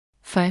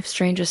5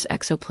 strangest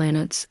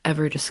exoplanets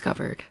ever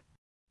discovered.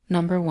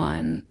 Number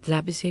 1,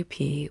 Gliese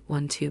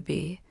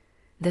P12b.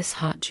 This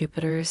hot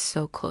Jupiter is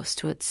so close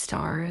to its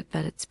star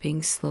that it's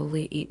being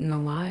slowly eaten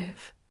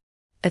alive.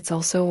 It's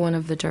also one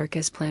of the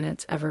darkest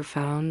planets ever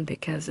found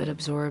because it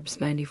absorbs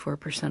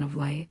 94% of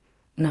light.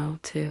 No,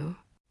 2.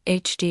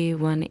 HD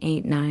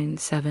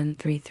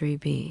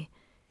 189733b.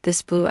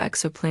 This blue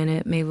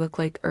exoplanet may look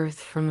like Earth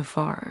from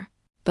afar,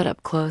 but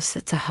up close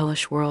it's a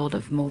hellish world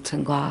of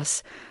molten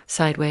glass,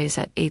 sideways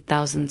at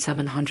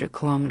 8,700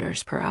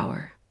 kilometers per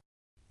hour.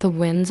 The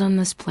winds on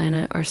this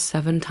planet are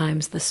 7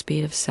 times the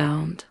speed of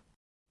sound.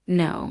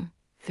 No,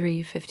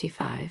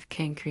 355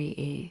 Cancri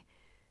E.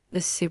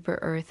 This super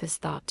Earth is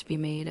thought to be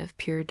made of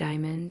pure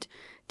diamond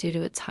due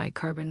to its high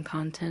carbon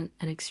content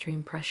and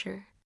extreme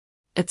pressure.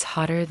 It's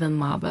hotter than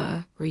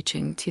lava,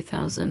 reaching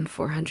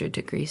 2,400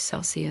 degrees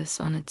Celsius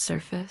on its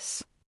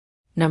surface.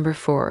 Number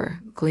 4,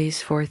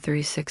 Gliese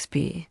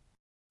 436b.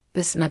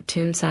 This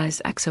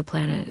Neptune-sized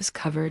exoplanet is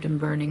covered in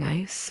burning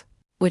ice,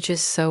 which is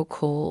so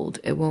cold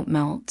it won't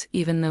melt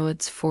even though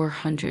it's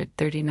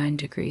 439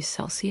 degrees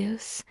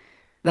Celsius.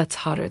 That's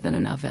hotter than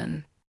an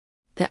oven.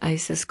 The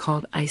ice is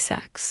called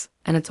Ice-X,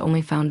 and it's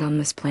only found on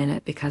this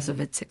planet because of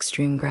its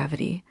extreme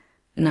gravity.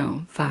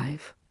 No,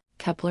 5.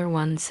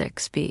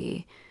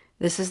 Kepler-16b.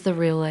 This is the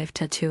real-life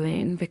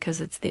Tatooine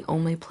because it's the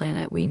only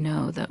planet we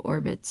know that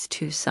orbits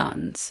 2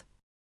 suns.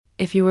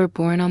 If you were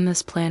born on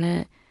this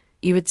planet,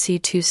 you would see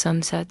 2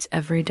 sunsets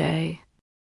every day.